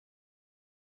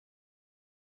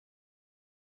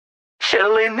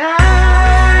Surely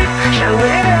night,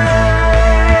 surely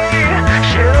night,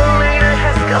 surely night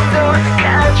has come down.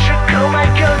 Can't you come? I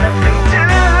got nothing to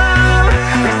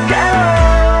let's go.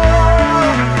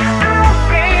 I'll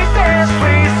be there,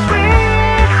 sweet,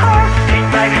 sweetheart. Take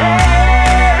my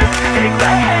hand, take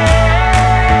my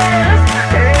hand,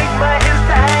 take my hand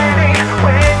tightly.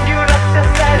 When you look the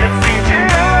silence, me too.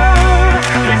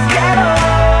 Let's get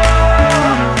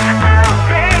on. I'll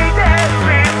be there,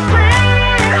 sweet,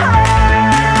 sweetheart.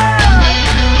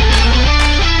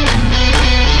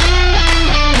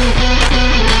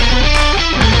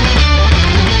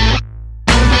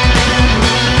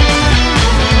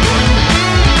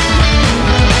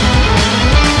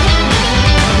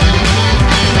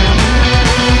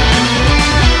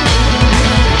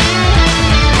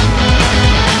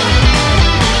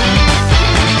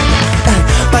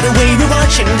 By the way we're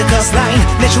watching the coastline,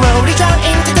 naturally drawn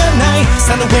into the night.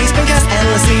 Sun and waves cast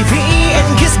endless TV and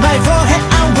kiss my forehead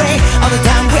away. All the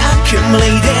time we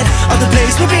accumulated, all the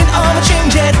place we've been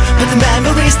overchanged, but the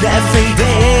memories never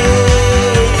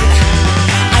faded.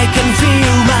 I can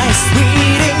feel my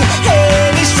sweeting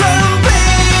and it's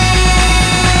trembling.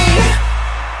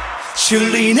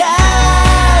 Surely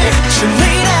night,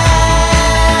 surely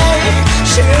night,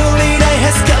 surely night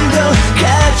has come down.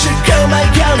 Can't you come? I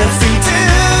got nothing to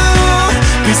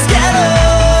be scared.